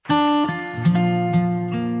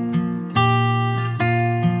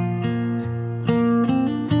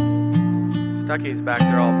Ducky's back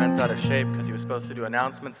there all bent out of shape because he was supposed to do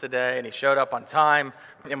announcements today, and he showed up on time,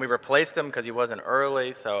 and we replaced him because he wasn't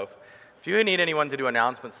early. So if you need anyone to do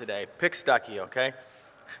announcements today, pick Stucky, okay?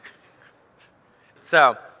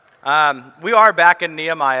 So we are back in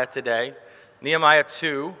Nehemiah today, Nehemiah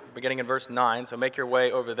 2, beginning in verse 9, so make your way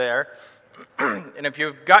over there. And if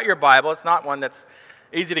you've got your Bible, it's not one that's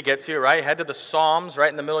easy to get to, right? Head to the Psalms right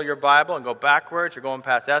in the middle of your Bible and go backwards. You're going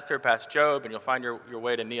past Esther, past Job, and you'll find your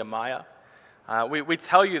way to Nehemiah. We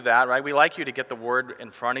tell you that, right? We like you to get the word in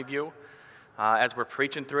front of you as we're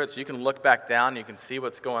preaching through it, so you can look back down and you can see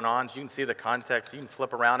what's going on. So you can see the context. You can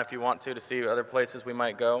flip around if you want to see other places we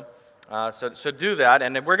might go. So do that.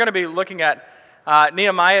 And we're going to be looking at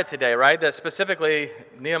Nehemiah today, right? Specifically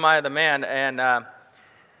Nehemiah the man. And,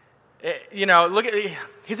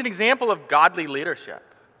 he's an example of godly leadership.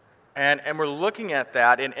 And we're looking at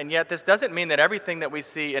that, and yet this doesn't mean that everything that we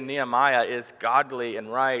see in Nehemiah is godly and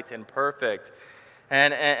right and perfect.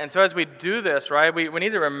 And so as we do this, right, we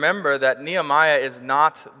need to remember that Nehemiah is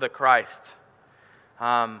not the Christ.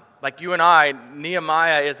 Like you and I,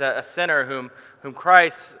 Nehemiah is a sinner whom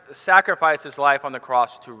Christ sacrificed his life on the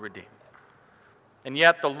cross to redeem. And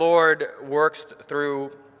yet the Lord works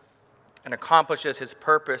through and accomplishes his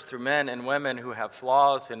purpose through men and women who have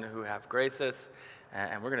flaws and who have graces.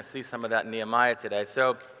 And we're going to see some of that in Nehemiah today.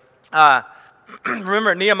 So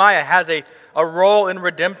remember, Nehemiah has a role in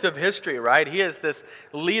redemptive history, right? He is this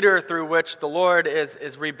leader through which the Lord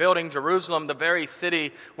is rebuilding Jerusalem, the very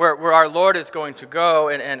city where our Lord is going to go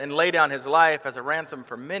and lay down his life as a ransom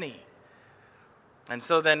for many. And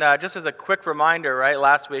so then just as a quick reminder, right,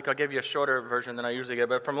 last week, I'll give you a shorter version than I usually give,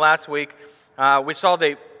 but from last week, we saw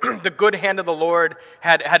the good hand of the Lord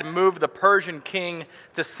had moved the Persian king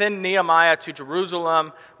to send Nehemiah to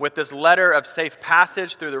Jerusalem with this letter of safe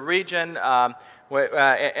passage through the region and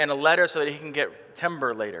a letter so that he can get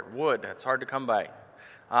timber later, wood. That's hard to come by.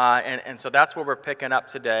 And so that's what we're picking up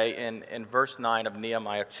today in verse 9 of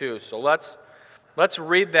Nehemiah 2. So let's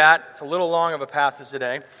read that. It's a little long of a passage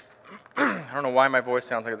today. I don't know why my voice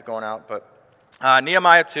sounds like it's going out, but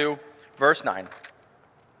Nehemiah 2, verse 9.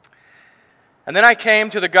 And then I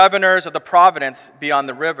came to the governors of the province beyond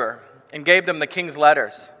the river and gave them the king's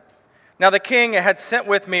letters. Now the king had sent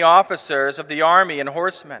with me officers of the army and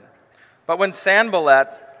horsemen. But when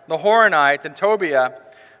Sanballat, the Horonite, and Tobiah,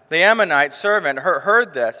 the Ammonite servant,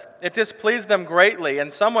 heard this, it displeased them greatly,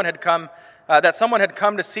 and someone had come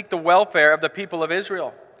to seek the welfare of the people of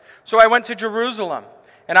Israel. So I went to Jerusalem,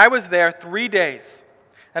 and I was there 3 days.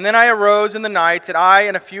 And then I arose in the night, and I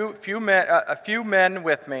and a few men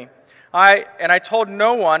with me. I told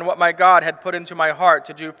no one what my God had put into my heart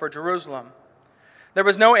to do for Jerusalem. There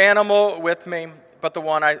was no animal with me but the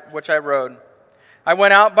one which I rode. I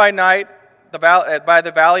went out by night by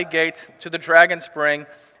the valley gate to the dragon spring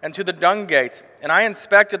and to the dung gate, and I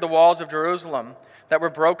inspected the walls of Jerusalem that were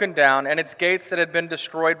broken down and its gates that had been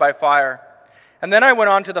destroyed by fire. And then I went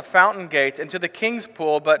on to the fountain gate and to the king's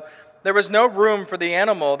pool, but there was no room for the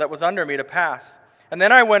animal that was under me to pass. And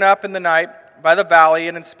then I went up in the night by the valley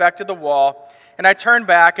and inspected the wall, and I turned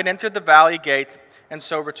back and entered the valley gate, and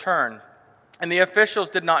so returned. And the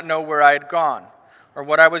officials did not know where I had gone or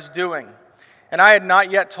what I was doing. And I had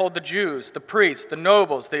not yet told the Jews, the priests, the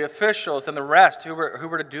nobles, the officials, and the rest who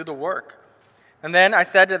were to do the work. And then I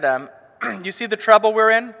said to them, you see the trouble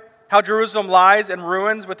we're in? How Jerusalem lies in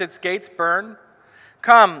ruins with its gates burned?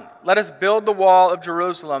 Come, let us build the wall of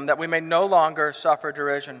Jerusalem that we may no longer suffer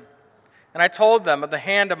derision. And I told them of the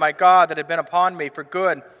hand of my God that had been upon me for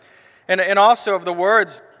good, and also of the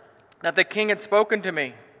words that the king had spoken to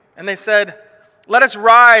me. And they said, let us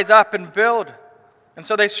rise up and build. And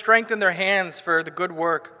so they strengthened their hands for the good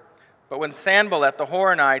work. But when Sanballat the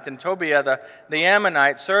Horonite and Tobiah the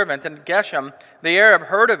Ammonite servant and Geshem the Arab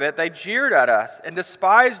heard of it, they jeered at us and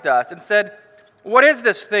despised us and said, what is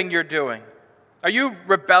this thing you're doing? Are you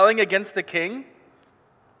rebelling against the king?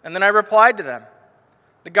 And then I replied to them,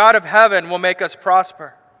 the God of heaven will make us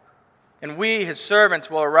prosper, and we, his servants,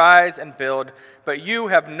 will arise and build, but you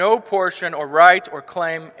have no portion or right or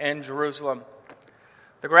claim in Jerusalem.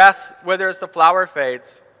 The grass withers, the flower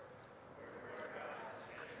fades.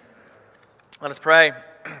 Let us pray.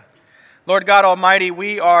 Lord God Almighty,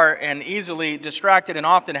 we are an easily distracted and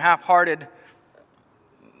often half-hearted.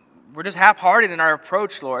 We're just half-hearted in our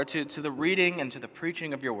approach, Lord, to the reading and to the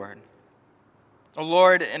preaching of your word. Oh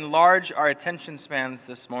Lord, enlarge our attention spans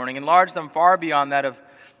this morning. Enlarge them far beyond that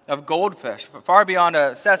of goldfish, far beyond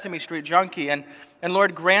a Sesame Street junkie. And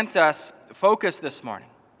Lord, grant us focus this morning.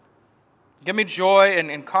 Give me joy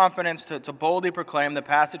and confidence to boldly proclaim the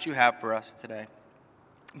passage you have for us today.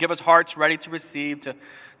 Give us hearts ready to receive,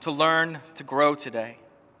 to learn, to grow today.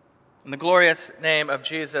 In the glorious name of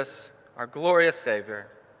Jesus, our glorious Savior,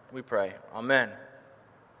 we pray. Amen.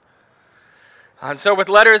 And so with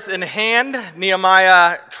letters in hand,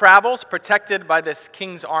 Nehemiah travels, protected by this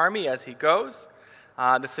king's army as he goes,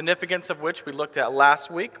 the significance of which we looked at last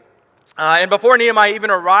week. And before Nehemiah even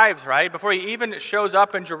arrives, right, before he even shows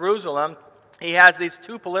up in Jerusalem, he has these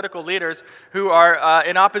two political leaders who are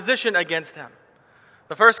in opposition against him.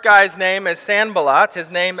 The first guy's name is Sanballat.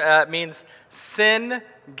 His name means sin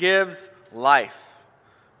gives life,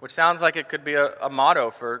 which sounds like it could be a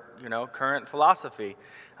motto for, current philosophy.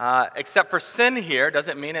 Except for sin here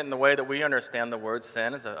doesn't mean it in the way that we understand the word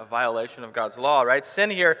sin as a violation of God's law, right? Sin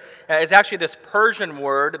here is actually this Persian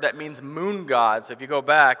word that means moon god. So if you go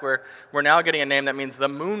back, we're now getting a name that means the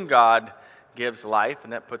moon god gives life,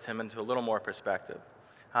 and that puts him into a little more perspective.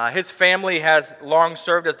 His family has long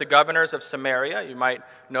served as the governors of Samaria. You might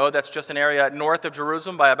know that's just an area north of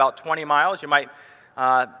Jerusalem by about 20 miles. You might,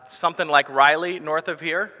 something like Riley north of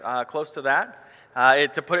here, close to that.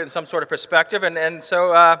 To put it in some sort of perspective. And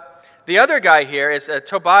so the other guy here is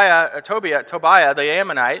Tobiah the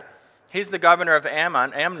Ammonite. He's the governor of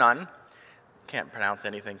Amnon. Can't pronounce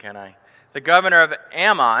anything, can I? The governor of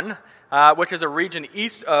Ammon, which is a region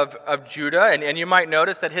east of Judah. And you might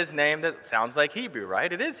notice that his name, that sounds like Hebrew,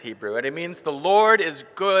 right? It is Hebrew. And it means the Lord is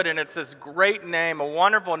good. And it's this great name, a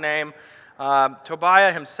wonderful name.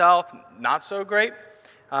 Tobiah himself, not so great.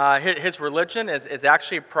 His religion is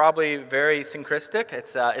actually probably very syncretic.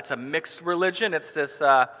 It's a mixed religion. It's this,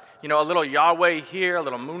 a little Yahweh here, a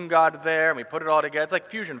little moon god there, and we put it all together. It's like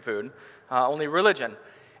fusion food, only religion.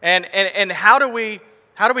 And how do we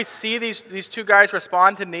see these two guys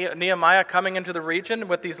respond to Nehemiah coming into the region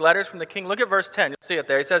with these letters from the king? Look at verse 10. You'll see it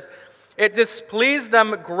there. He says, "It displeased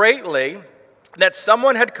them greatly that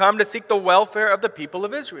someone had come to seek the welfare of the people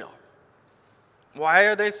of Israel." Why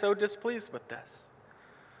are they so displeased with this?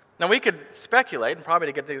 Now, we could speculate and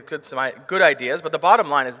probably get some good ideas, but the bottom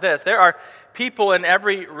line is this. There are people in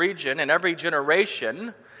every region, in every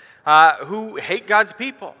generation, who hate God's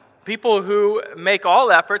people. People who make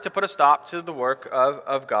all effort to put a stop to the work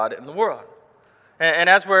of God in the world. And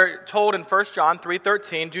as we're told in 1 John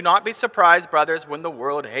 3:13, do not be surprised, brothers, when the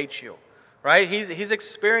world hates you. Right? He's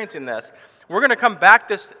experiencing this. We're going to come back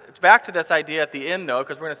to this idea at the end, though,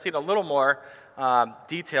 because we're going to see it a little more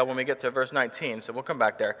detail when we get to verse 19, so we'll come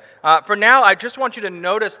back there. For now, I just want you to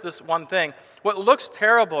notice this one thing. What looks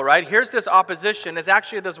terrible, right? Here's this opposition is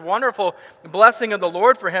actually this wonderful blessing of the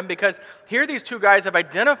Lord for him, because here these two guys have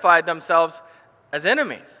identified themselves as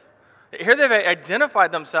enemies. Here they've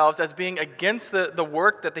identified themselves as being against the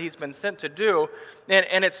work that he's been sent to do,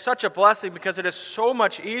 and it's such a blessing because it is so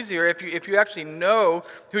much easier if you actually know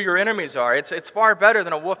who your enemies are. It's far better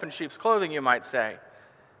than a wolf in sheep's clothing, you might say.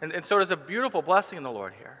 And so it is a beautiful blessing in the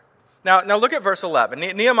Lord here. Now look at verse 11.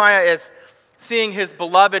 Nehemiah is seeing his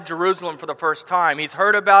beloved Jerusalem for the first time. He's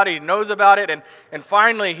heard about it, he knows about it, and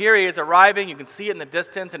finally here he is arriving. You can see it in the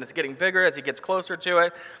distance, and it's getting bigger as he gets closer to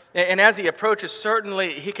it. And as he approaches,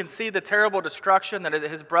 certainly he can see the terrible destruction that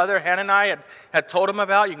his brother Hanani had told him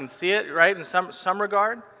about. You can see it, right, in some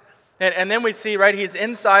regard. And then we see, right, he's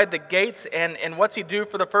inside the gates, and what's he do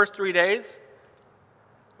for the first 3 days?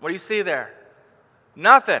 What do you see there?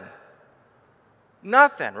 Nothing,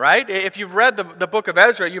 right? If you've read the book of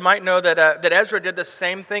Ezra, you might know that Ezra did the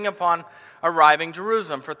same thing upon arriving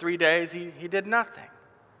Jerusalem. For 3 days, he did nothing.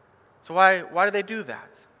 So why do they do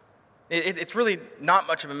that? It's really not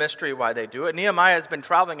much of a mystery why they do it. Nehemiah has been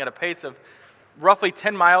traveling at a pace of roughly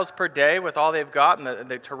 10 miles per day with all they've got and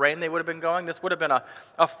the terrain they would have been going. This would have been a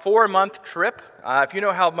 4-month trip. If you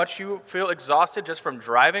know how much you feel exhausted just from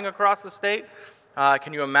driving across the state,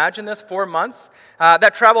 can you imagine this? 4 months.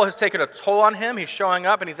 That travel has taken a toll on him. He's showing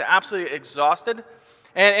up and he's absolutely exhausted.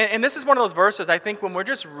 And this is one of those verses, I think, when we're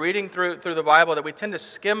just reading through the Bible that we tend to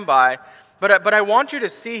skim by. But I want you to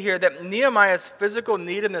see here that Nehemiah's physical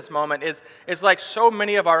need in this moment is like so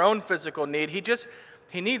many of our own physical need.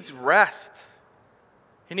 He needs rest.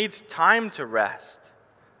 He needs time to rest.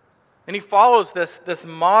 And he follows this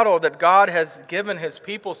model that God has given his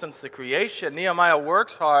people since the creation. Nehemiah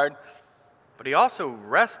works hard, but he also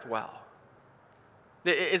rests well.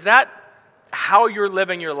 Is that how you're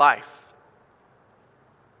living your life?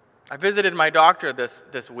 I visited my doctor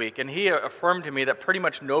this week, and he affirmed to me that pretty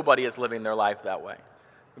much nobody is living their life that way,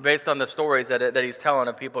 based on the stories that he's telling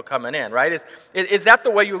of people coming in, right? Is that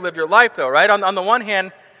the way you live your life, though, right? On the one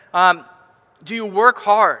hand, do you work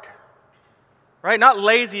hard? Right? Not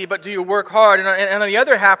lazy, but do you work hard? And on the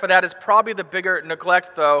other half of that is probably the bigger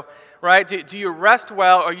neglect, though, right? Do you rest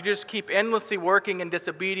well, or you just keep endlessly working in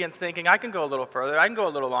disobedience, thinking, I can go a little further, I can go a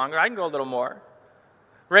little longer, I can go a little more?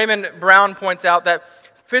 Raymond Brown points out that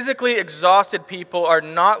Physically exhausted people are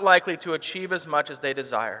not likely to achieve as much as they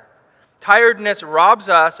desire. Tiredness robs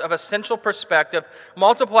us of essential perspective,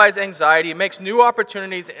 multiplies anxiety, makes new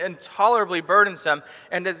opportunities intolerably burdensome,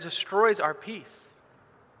 and it destroys our peace.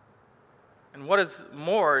 And what is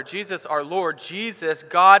more, Jesus our Lord, Jesus,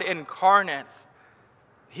 God incarnate,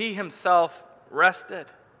 he himself rested.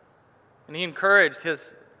 And he encouraged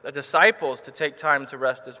his disciples to take time to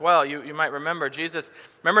rest as well. You might remember Jesus,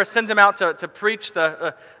 sends them out to preach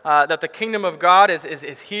that the kingdom of God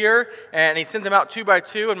is here, and he sends them out 2 by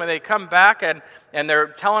 2, and when they come back and they're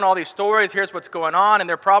telling all these stories, here's what's going on, and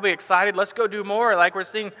they're probably excited, let's go do more, like we're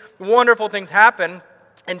seeing wonderful things happen.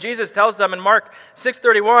 And Jesus tells them in Mark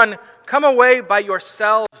 6:31, come away by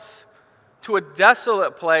yourselves to a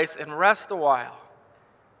desolate place and rest a while.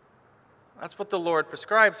 That's what the Lord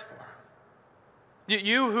prescribes for.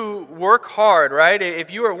 You who work hard, right?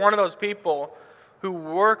 If you are one of those people who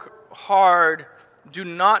work hard, do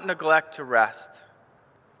not neglect to rest.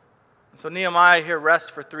 So Nehemiah here rests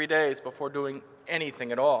for 3 days before doing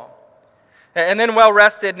anything at all. And then well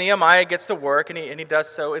rested, Nehemiah gets to work, and he does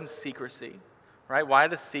so in secrecy. Right? Why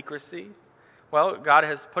the secrecy? Well, God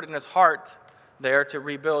has put in his heart there to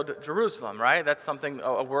rebuild Jerusalem, right? That's something,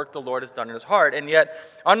 a work the Lord has done in his heart. And yet,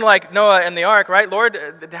 unlike Noah and the ark, right, Lord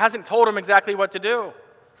hasn't told him exactly what to do.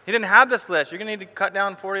 He didn't have this list. You're going to need to cut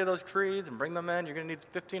down 40 of those trees and bring them in. You're going to need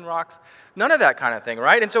 15 rocks. None of that kind of thing,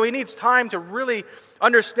 right? And so he needs time to really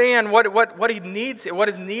understand what he needs, what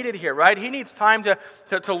is needed here, right? He needs time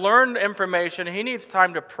to learn information. He needs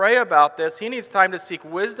time to pray about this. He needs time to seek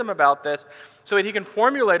wisdom about this so that he can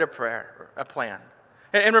formulate a plan.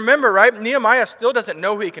 And remember, right, Nehemiah still doesn't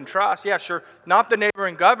know who he can trust. Yeah, sure, not the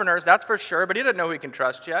neighboring governors, that's for sure, but he doesn't know who he can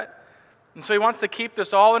trust yet. And so he wants to keep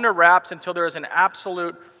this all under wraps until there is an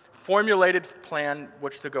absolute formulated plan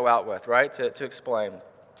which to go out with, right, to explain.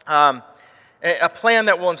 A plan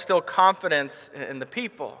that will instill confidence in the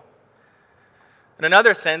people. In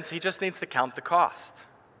another sense, he just needs to count the cost.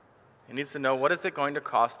 He needs to know, what is it going to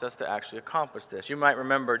cost us to actually accomplish this? You might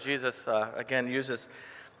remember Jesus, again, uses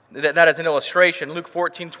that as an illustration. Luke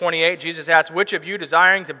 14:28, Jesus asks, which of you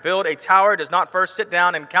desiring to build a tower does not first sit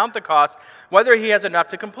down and count the cost, whether he has enough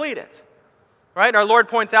to complete it? Right? And our Lord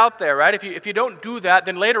points out there, right? If you don't do that,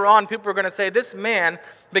 then later on people are going to say, this man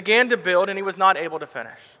began to build and he was not able to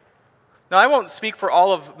finish. Now, I won't speak for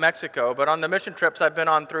all of Mexico, but on the mission trips I've been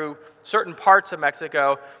on through certain parts of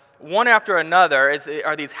Mexico, one after another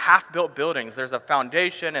are these half-built buildings. There's a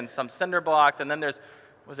foundation and some cinder blocks, and then there's,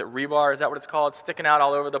 was it rebar? Is that what it's called? Sticking out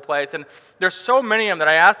all over the place. And there's so many of them that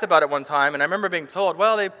I asked about it one time, and I remember being told,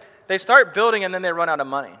 well, they start building and then they run out of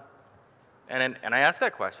money. And I asked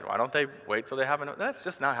that question, why don't they wait till they have enough? That's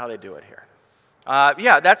just not how they do it here.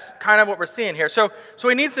 That's kind of what we're seeing here. So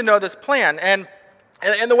he needs to know this plan. And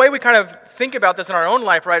the way we kind of think about this in our own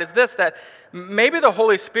life, right, is this, that maybe the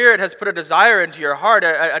Holy Spirit has put a desire into your heart,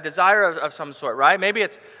 a desire of some sort, right? Maybe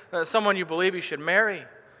it's someone you believe you should marry.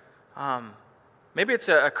 Maybe it's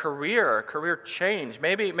a career change.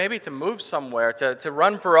 Maybe to move somewhere, to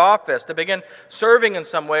run for office, to begin serving in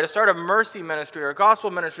some way, to start a mercy ministry or a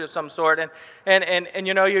gospel ministry of some sort. And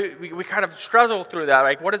you know, we kind of struggle through that.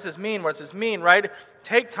 Like, what does this mean? What does this mean, right?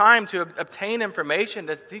 Take time to obtain information,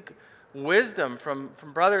 to seek wisdom from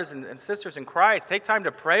brothers and sisters in Christ. Take time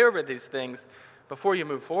to pray over these things before you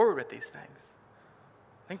move forward with these things.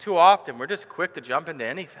 I think too often we're just quick to jump into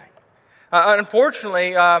anything.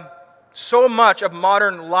 Unfortunately, so much of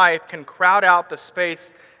modern life can crowd out the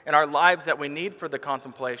space in our lives that we need for the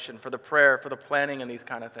contemplation, for the prayer, for the planning, and these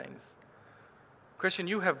kind of things. Christian,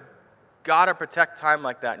 you have got to protect time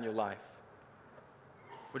like that in your life.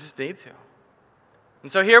 We just need to.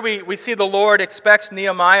 And so here we see the Lord expects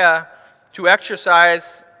Nehemiah to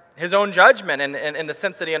exercise his own judgment in the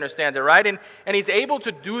sense that he understands it, right? And he's able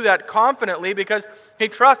to do that confidently because he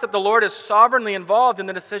trusts that the Lord is sovereignly involved in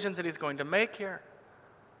the decisions that he's going to make here.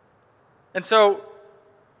 And so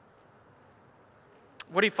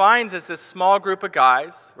what he finds is this small group of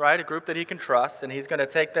guys, right? A group that he can trust, and he's going to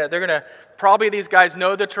take that. They're going to, probably these guys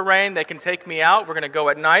know the terrain. They can take me out. We're going to go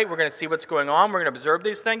at night. We're going to see what's going on. We're going to observe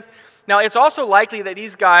these things. Now, it's also likely that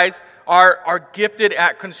these guys are gifted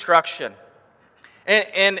at construction.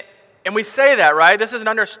 And we say that, right? This is an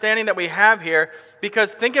understanding that we have here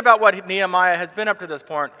because think about what Nehemiah has been up to this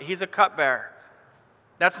point. He's a cupbearer.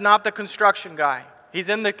 That's not the construction guy. He's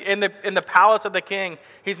in the palace of the king.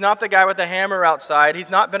 He's not the guy with the hammer outside. He's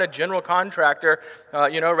not been a general contractor,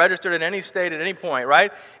 registered in any state at any point,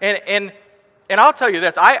 right? And I'll tell you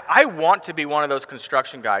this, I want to be one of those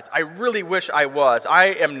construction guys. I really wish I was. I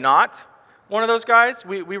am not one of those guys.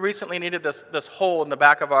 We recently needed this hole in the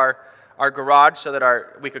back of our garage so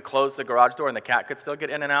that we could close the garage door and the cat could still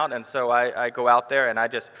get in and out. And so I go out there and I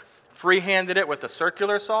just free-handed it with a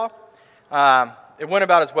circular saw. It went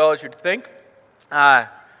about as well as you'd think.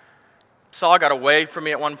 Saw got away from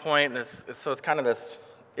me at one point, so it's kind of this.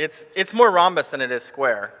 It's more rhombus than it is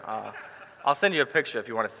square. I'll send you a picture if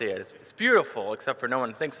you want to see it. It's beautiful, except for no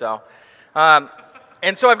one thinks so.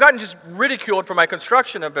 And so I've gotten just ridiculed for my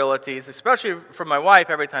construction abilities, especially from my wife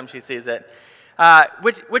every time she sees it.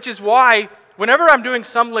 Which is why whenever I'm doing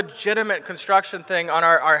some legitimate construction thing on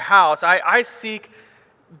our house, I seek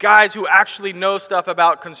guys who actually know stuff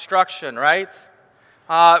about construction, right?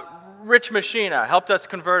 Rich Machina helped us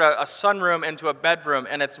convert a sunroom into a bedroom,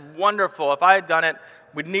 and it's wonderful. If I had done it,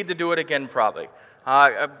 we'd need to do it again probably.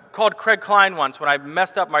 I called Craig Klein once when I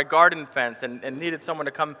messed up my garden fence and needed someone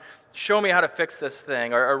to come show me how to fix this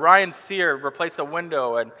thing. Or Ryan Sear replaced a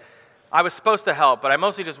window, and I was supposed to help, but I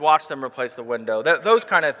mostly just watched them replace the window. Those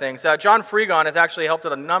kind of things. John Freegon has actually helped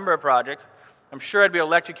with a number of projects. I'm sure I'd be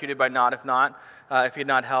electrocuted by if he'd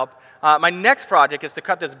not helped. My next project is to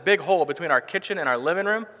cut this big hole between our kitchen and our living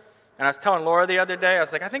room. And I was telling Laura the other day, I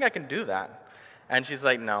was like, I think I can do that. And she's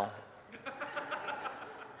like, no.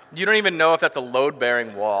 You don't even know if that's a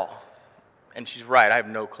load-bearing wall. And she's right, I have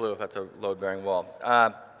no clue if that's a load-bearing wall.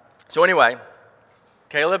 So anyway,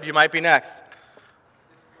 Caleb, you might be next.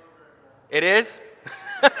 It is?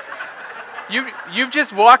 You've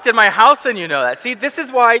just walked in my house and you know that. See, this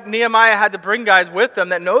is why Nehemiah had to bring guys with them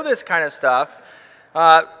that know this kind of stuff,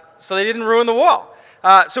 so they didn't ruin the wall.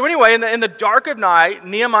 So anyway, in the dark of night,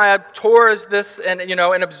 Nehemiah tours this and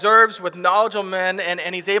observes with knowledgeable men,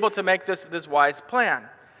 and he's able to make this wise plan.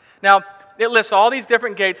 Now, it lists all these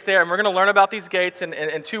different gates there, and we're going to learn about these gates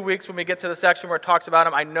in 2 weeks when we get to the section where it talks about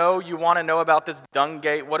them. I know you want to know about this dung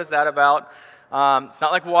gate. What is that about? It's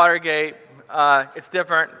not like Watergate. It's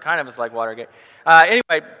different. Kind of is like Watergate.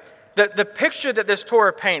 Anyway, the picture that this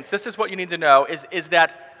Torah paints, this is what you need to know, is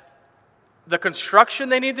that the construction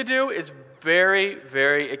they need to do is very,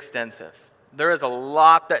 very extensive. There is a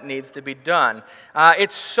lot that needs to be done.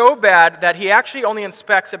 It's so bad that he actually only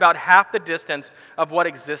inspects about half the distance of what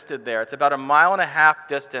existed there. It's about 1.5 miles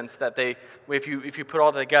distance that if you put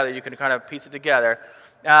all together, you can kind of piece it together.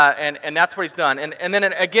 And that's what he's done. And then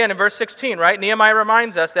again in verse 16, right, Nehemiah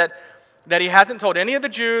reminds us that he hasn't told any of the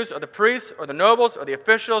Jews or the priests or the nobles or the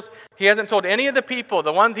officials. He hasn't told any of the people,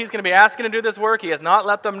 the ones he's going to be asking to do this work. He has not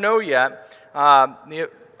let them know yet.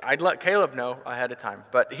 I'd let Caleb know ahead of time,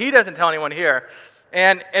 but he doesn't tell anyone here.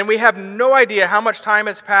 And we have no idea how much time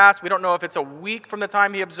has passed. We don't know if it's a week from the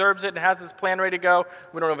time he observes it and has his plan ready to go.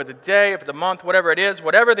 We don't know if it's a day, if it's a month, whatever it is.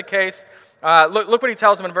 Whatever the case, look what he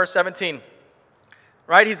tells them in verse 17.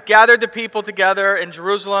 Right? He's gathered the people together in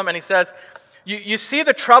Jerusalem, and he says, You see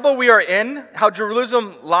the trouble we are in, how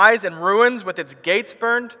Jerusalem lies in ruins with its gates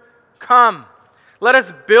burned? Come, let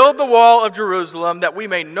us build the wall of Jerusalem that we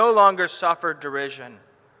may no longer suffer derision.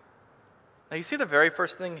 Now you see the very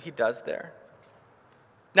first thing he does there?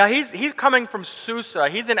 Now he's coming from Susa.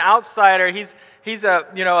 He's an outsider. He's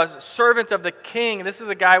a servant of the king. This is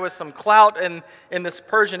a guy with some clout in this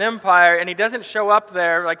Persian Empire, and he doesn't show up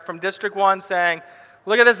there like from District 1 saying,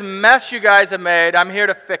 look at this mess you guys have made. I'm here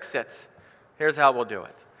to fix it. Here's how we'll do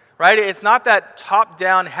it. Right? It's not that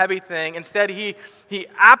top-down heavy thing. Instead, he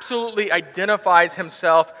absolutely identifies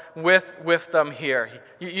himself with them here.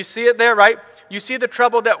 You see it there, right? You see the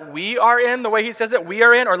trouble that we are in, the way he says that we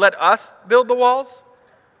are in, or let us build the walls?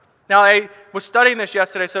 Now, I was studying this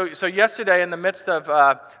yesterday. So yesterday, in the midst of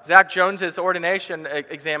Zach Jones's ordination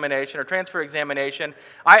examination or transfer examination,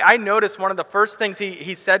 I noticed one of the first things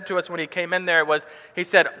he said to us when he came in there was, he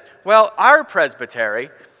said, well, our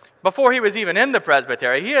presbytery, before he was even in the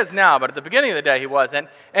presbytery, he is now, but at the beginning of the day he wasn't.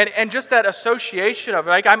 And just that association of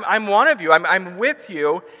like, I'm one of you, I'm with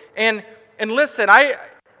you. And listen,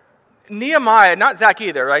 Nehemiah, not Zach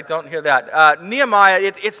either, right? Don't hear that. Nehemiah,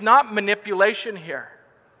 it's not manipulation here.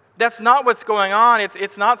 That's not what's going on.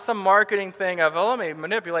 It's not some marketing thing of, let me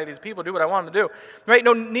manipulate these people, do what I want them to do. Right?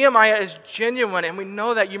 No, Nehemiah is genuine, and we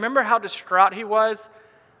know that. You remember how distraught he was?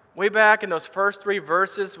 Way back in those first few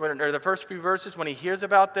verses when he hears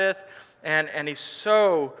about this, and he's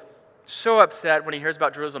so upset when he hears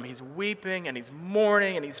about Jerusalem. He's weeping, and he's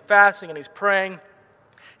mourning, and he's fasting, and he's praying.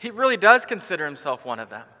 He really does consider himself one of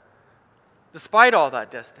them, despite all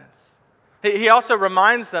that distance. He also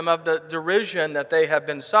reminds them of the derision that they have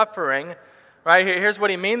been suffering. Right? Here's what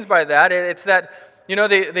he means by that. It's that,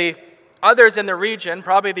 the others in the region,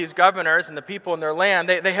 probably these governors and the people in their land,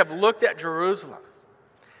 they have looked at Jerusalem.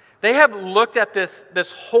 They have looked at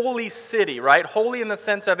this holy city, right? Holy in the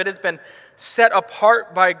sense of it has been set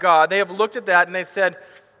apart by God. They have looked at that and they said,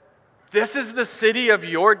 This is the city of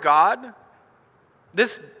your God?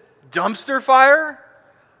 This dumpster fire?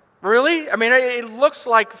 Really? I mean, it looks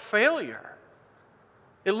like failure.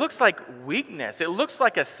 It looks like weakness. It looks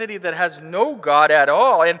like a city that has no God at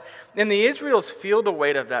all. And the Israelites feel the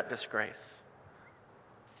weight of that disgrace.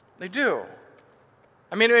 They do.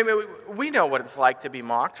 I mean, we know what it's like to be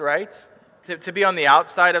mocked, right? To be on the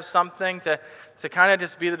outside of something, to kind of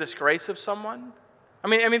just be the disgrace of someone. I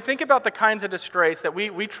mean, think about the kinds of disgrace that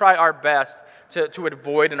we try our best to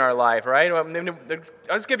avoid in our life, right?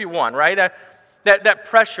 I'll just give you one, right? That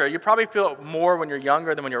pressure, you probably feel it more when you're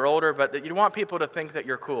younger than when you're older, but you want people to think that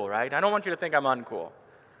you're cool, right? I don't want you to think I'm uncool.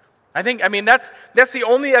 That's the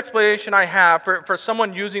only explanation I have for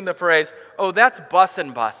someone using the phrase, oh, that's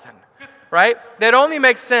bussin', right? That only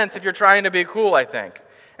makes sense if you're trying to be cool, I think.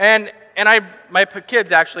 And my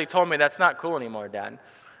kids actually told me that's not cool anymore, Dad.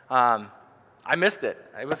 I missed it.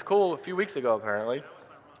 It was cool a few weeks ago, apparently.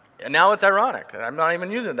 And now it's ironic. I'm not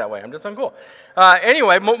even using it that way. I'm just uncool.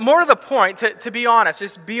 Anyway, more to the point, to be honest,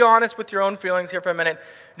 just be honest with your own feelings here for a minute.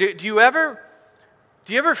 Do you ever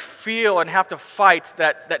feel and have to fight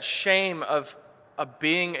that shame of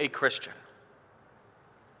being a Christian?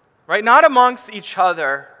 Right? Not amongst each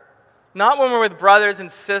other, not when we're with brothers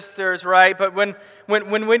and sisters, right? But when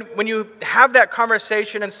you have that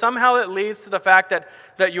conversation and somehow it leads to the fact that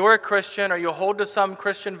you're a Christian or you hold to some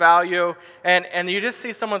Christian value and you just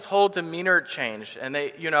see someone's whole demeanor change and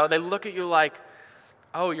they look at you like,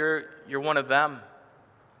 oh, you're one of them.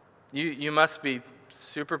 You must be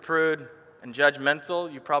super prude and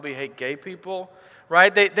judgmental. You probably hate gay people,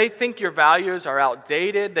 right? They think your values are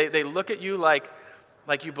outdated. They look at you like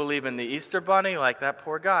you believe in the Easter Bunny, like that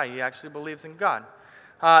poor guy. He actually believes in God.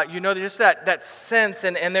 Just that sense,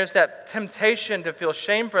 and there's that temptation to feel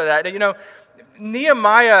shame for that.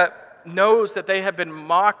 Nehemiah knows that they have been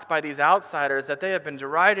mocked by these outsiders, that they have been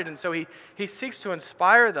derided, and so he seeks to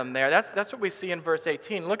inspire them there. That's what we see in verse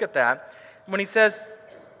 18. Look at that. When he says,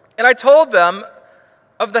 "And I told them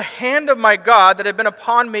of the hand of my God that had been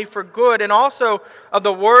upon me for good, and also of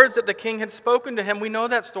the words that the king had spoken to him." We know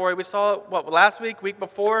that story. We saw it, last week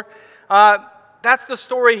before? That's the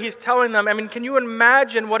story he's telling them. I mean, can you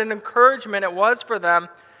imagine what an encouragement it was for them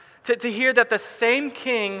to hear that the same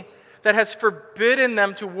king that has forbidden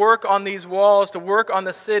them to work on these walls, to work on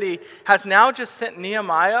the city, has now just sent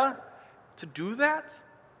Nehemiah to do that?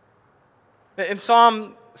 In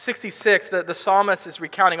Psalm 66, the psalmist is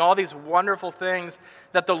recounting all these wonderful things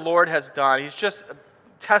that the Lord has done. He's just a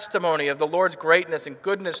testimony of the Lord's greatness and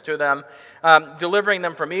goodness to them, delivering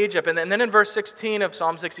them from Egypt. And then in verse 16 of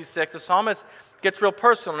Psalm 66, the psalmist gets real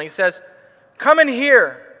personal. And he says, "Come and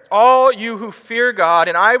hear, all you who fear God,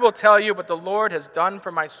 and I will tell you what the Lord has done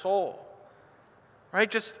for my soul." Right?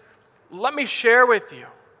 Just let me share with you.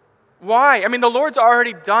 Why? I mean, the Lord's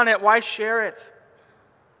already done it. Why share it?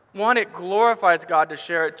 One, it glorifies God to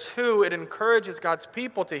share it. Two, it encourages God's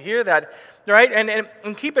people to hear that, right?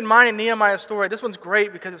 And keep in mind in Nehemiah's story, this one's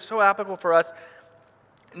great because it's so applicable for us.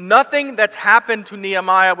 Nothing that's happened to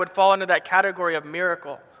Nehemiah would fall into that category of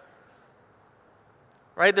miracle,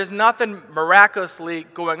 right? There's nothing miraculously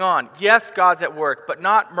going on. Yes, God's at work, but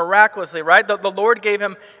not miraculously, right? The Lord gave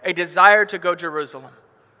him a desire to go to Jerusalem.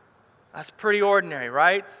 That's pretty ordinary,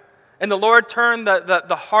 right? And the Lord turned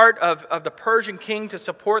the heart of the Persian king to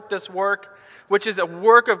support this work, which is a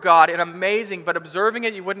work of God and amazing, but observing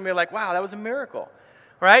it, you wouldn't be like, wow, that was a miracle,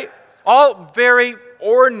 right? All very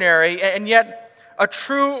ordinary, and yet a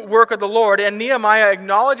true work of the Lord. And Nehemiah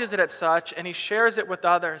acknowledges it as such, and he shares it with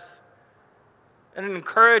others. And it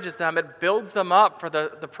encourages them, it builds them up for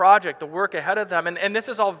the project, the work ahead of them. And this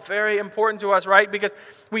is all very important to us, right? Because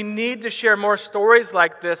we need to share more stories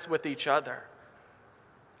like this with each other.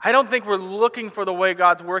 I don't think we're looking for the way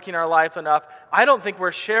God's working our life enough. I don't think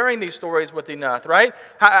we're sharing these stories with enough, right?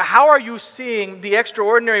 How are you seeing the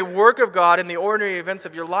extraordinary work of God in the ordinary events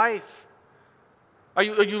of your life? Are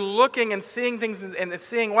you looking and seeing things and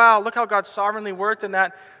seeing, wow, look how God sovereignly worked in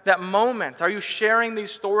that moment? Are you sharing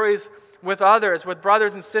these stories with others, with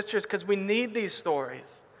brothers and sisters? Because we need these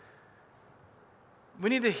stories. We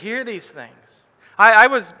need to hear these things. I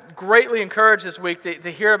was greatly encouraged this week to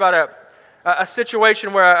hear about a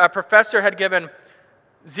situation where a professor had given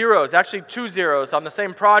zeros, actually 2 zeros on the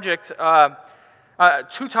same project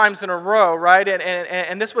 2 times in a row, right?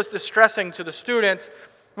 And this was distressing to the students,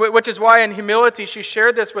 which is why in humility she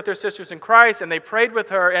shared this with her sisters in Christ, and they prayed with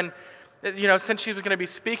her. And since she was going to be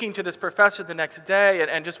speaking to this professor the next day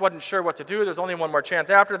and just wasn't sure what to do, there's only one more chance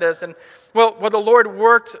after this. And well, the Lord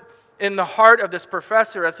worked in the heart of this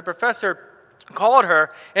professor as the professor called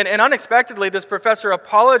her, and unexpectedly this professor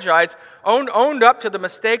apologized, owned up to the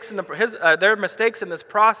mistakes in their mistakes in this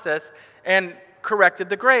process, and corrected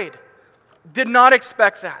the grade. Did not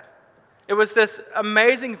expect that. It was this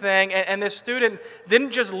amazing thing, and this student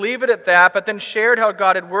didn't just leave it at that, but then shared how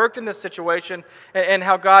God had worked in this situation and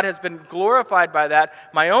how God has been glorified by that.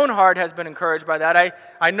 My own heart has been encouraged by that.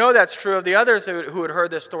 I know that's true of the others who had heard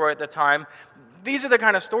this story at the time. These are the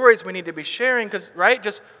kind of stories we need to be sharing because, right,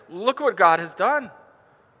 just look what God has done.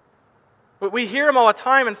 We hear him all the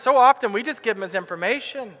time, and so often we just give him his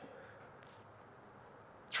information.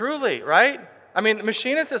 Truly, right? I mean, the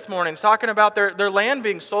machinist this morning is talking about their land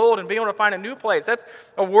being sold and being able to find a new place. That's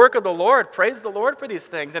a work of the Lord. Praise the Lord for these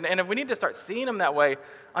things. And if we need to start seeing them that way,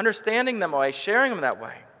 understanding them that way, sharing them that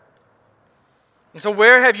way. And so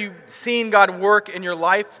where have you seen God work in your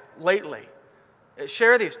life lately?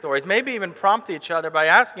 Share these stories. Maybe even prompt each other by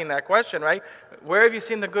asking that question, right? Where have you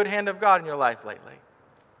seen the good hand of God in your life lately?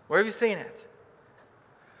 Where have you seen it?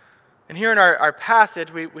 And here in our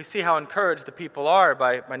passage, we see how encouraged the people are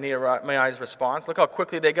by Nehemiah's response. Look how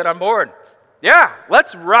quickly they get on board. Yeah,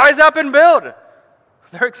 let's rise up and build.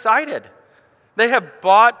 They're excited. They have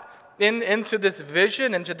bought into this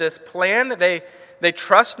vision, into this plan. They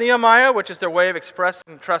trust Nehemiah, which is their way of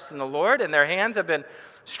expressing trust in the Lord, and their hands have been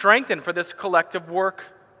strengthened for this collective work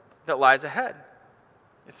that lies ahead.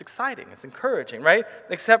 It's exciting. It's encouraging, right?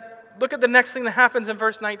 Except look at the next thing that happens in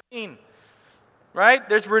verse 19. Right?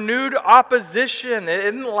 There's renewed opposition.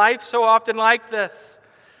 Isn't life so often like this?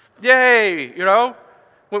 Yay,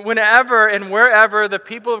 whenever and wherever the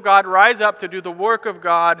people of God rise up to do the work of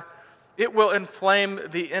God, it will inflame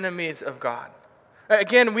the enemies of God.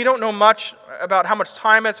 Again, we don't know much about how much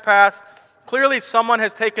time has passed. Clearly, someone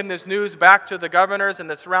has taken this news back to the governors in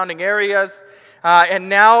the surrounding areas, and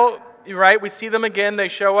now, right, we see them again. They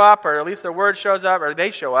show up, or at least their word shows up, or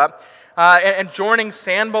they show up. And joining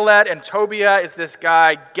Sanballat and Tobiah is this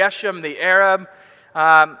guy, Geshem the Arab.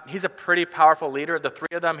 He's a pretty powerful leader. Of the three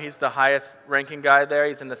of them, he's the highest ranking guy there.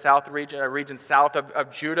 He's in the south region south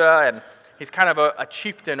of Judah, and he's kind of a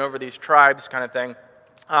chieftain over these tribes kind of thing.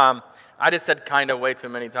 I just said kind of way too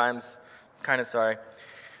many times. Kind of sorry.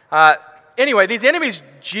 Anyway, these enemies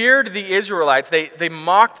jeered the Israelites. They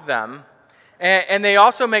mocked them, and they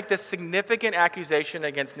also make this significant accusation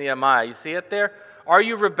against Nehemiah. You see it there? Are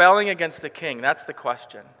you rebelling against the king? That's the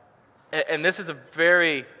question. And this is a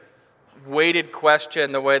very weighted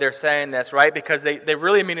question, the way they're saying this, right? Because they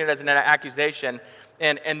really mean it as an accusation.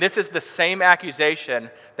 And this is the same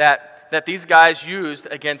accusation that these guys used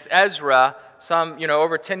against Ezra some,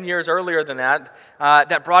 over 10 years earlier than that,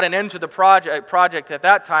 that brought an end to the project at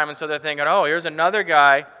that time. And so they're thinking, oh, here's another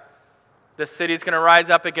guy. The city's going to rise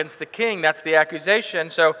up against the king. That's the accusation.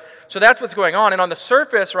 So that's what's going on. And on the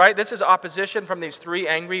surface, right, this is opposition from these three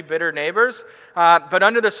angry, bitter neighbors. But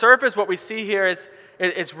under the surface, what we see here is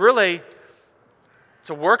really, it's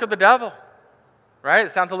a work of the devil, right?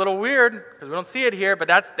 It sounds a little weird because we don't see it here, but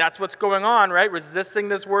that's what's going on, right? Resisting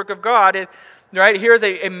this work of God. Right? Here's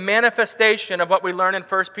a manifestation of what we learn in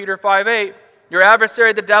 1 Peter 5:8. Your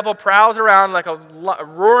adversary, the devil, prowls around like a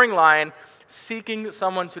roaring lion, seeking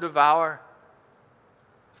someone to devour.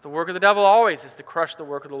 It's the work of the devil always is to crush the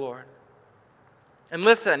work of the Lord. And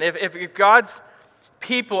listen, if God's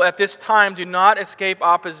people at this time do not escape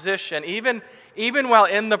opposition, even while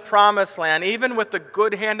in the promised land, even with the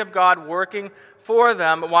good hand of God working for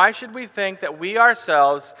them, why should we think that we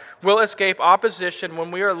ourselves will escape opposition when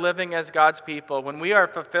we are living as God's people, when we are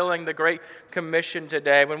fulfilling the Great Commission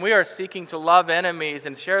today, when we are seeking to love enemies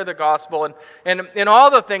and share the gospel and in all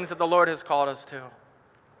the things that the Lord has called us to?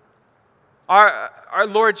 Our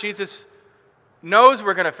Lord Jesus knows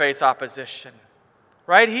we're going to face opposition.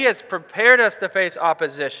 Right? He has prepared us to face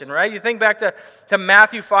opposition, right? You think back to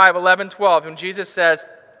Matthew 5:11-12, when Jesus says,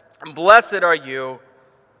 "Blessed are you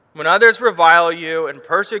when others revile you and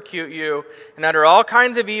persecute you and utter all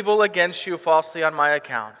kinds of evil against you falsely on my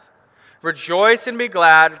account. Rejoice and be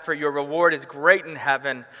glad, for your reward is great in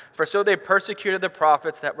heaven, for so they persecuted the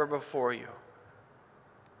prophets that were before you."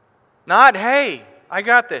 Not, hey, I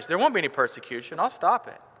got this. There won't be any persecution. I'll stop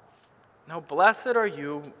it. No, blessed are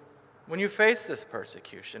you when you face this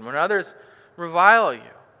persecution, when others revile you.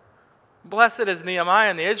 Blessed is Nehemiah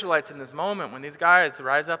and the Israelites in this moment when these guys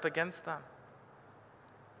rise up against them.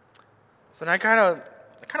 So I kind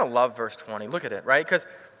of love verse 20. Look at it, right? Because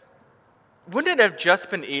wouldn't it have just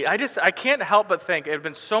been easy? I can't help but think it would have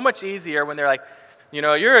been so much easier when they're like,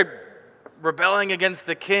 you're rebelling against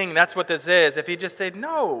the king. That's what this is. If he just said,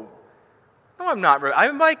 no, I'm not.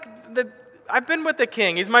 I've been with the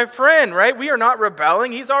king. He's my friend, right? We are not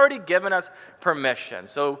rebelling. He's already given us permission.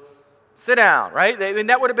 So Sit down, right? I mean,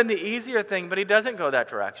 that would have been the easier thing, but he doesn't go that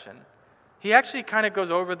direction. He actually kind of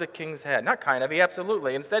goes over the king's head. Not kind of, he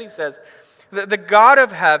absolutely. Instead he says, the God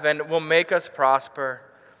of heaven will make us prosper,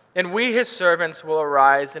 and we, his servants, will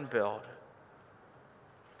arise and build.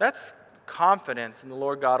 That's confidence in the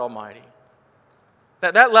Lord God Almighty.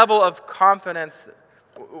 That level of confidence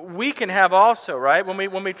we can have also, right?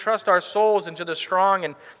 When we trust our souls into the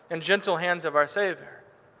strong and gentle hands of our Savior.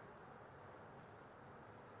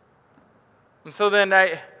 And so then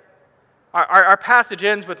our passage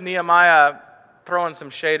ends with Nehemiah throwing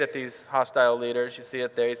some shade at these hostile leaders. You see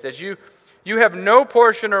it there. He says, you have no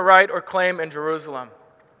portion or right or claim in Jerusalem.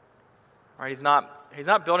 All right, he's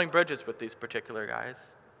not building bridges with these particular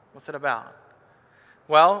guys. What's it about?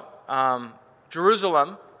 Well,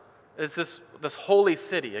 Jerusalem is this holy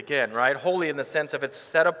city, again, right? Holy in the sense of it's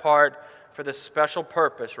set apart for this special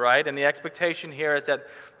purpose, right? And the expectation here is that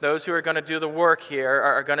those who are going to do the work here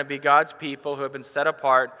are going to be God's people who have been set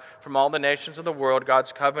apart from all the nations of the world,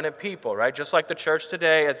 God's covenant people, right? Just like the church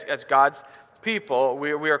today, as God's people,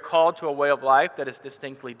 we are called to a way of life that is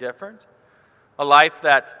distinctly different. A life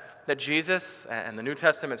that Jesus and the New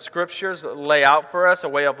Testament scriptures lay out for us, a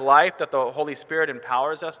way of life that the Holy Spirit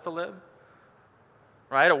empowers us to live,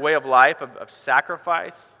 right? A way of life of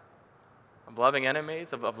sacrifice, of loving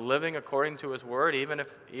enemies, of living according to his word, even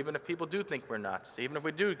if people do think we're nuts, even if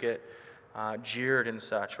we do get jeered and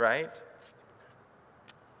such, right?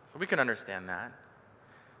 So we can understand that.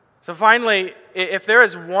 So finally, if there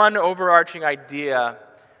is one overarching idea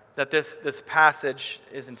that this passage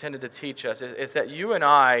is intended to teach us, is that you and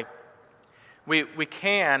I, we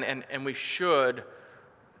can and we should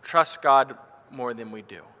trust God more than we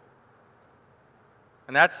do.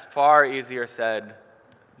 And that's far easier said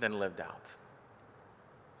than lived out.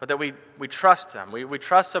 But that we trust him. We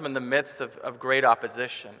trust him in the midst of great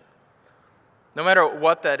opposition. No matter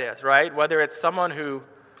what that is, right? Whether it's someone who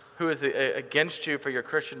is against you for your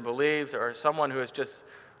Christian beliefs, or someone who is just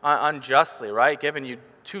unjustly, right, giving you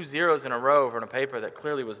 2 zeros in a row on a paper that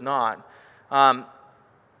clearly was not, that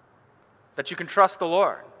you can trust the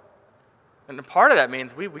Lord. And part of that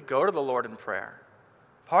means we go to the Lord in prayer.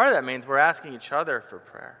 Part of that means we're asking each other for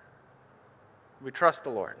prayer. We trust the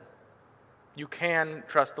Lord. You can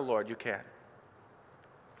trust the Lord. You can.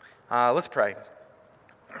 Let's pray.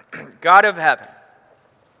 God of heaven,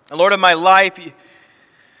 the Lord of my life,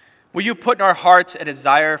 will you put in our hearts a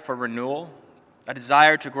desire for renewal, a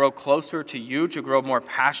desire to grow closer to you, to grow more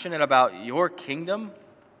passionate about your kingdom,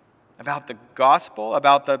 about the gospel,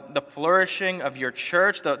 about the flourishing of your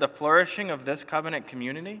church, the flourishing of this covenant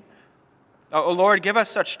community? Oh Lord, give us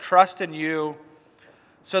such trust in you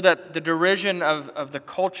so that the derision of the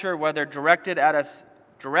culture, whether directed at us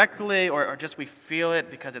directly or just we feel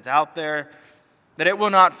it because it's out there, that it will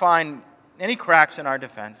not find any cracks in our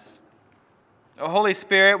defense. Oh, Holy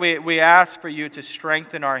Spirit, we ask for you to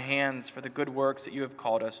strengthen our hands for the good works that you have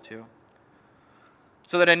called us to,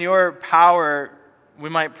 so that in your power we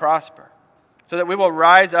might prosper, so that we will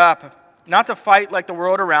rise up, not to fight like the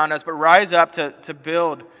world around us, but rise up to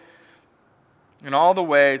build in all the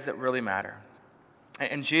ways that really matter.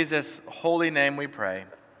 In Jesus' holy name we pray.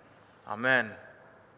 Amen.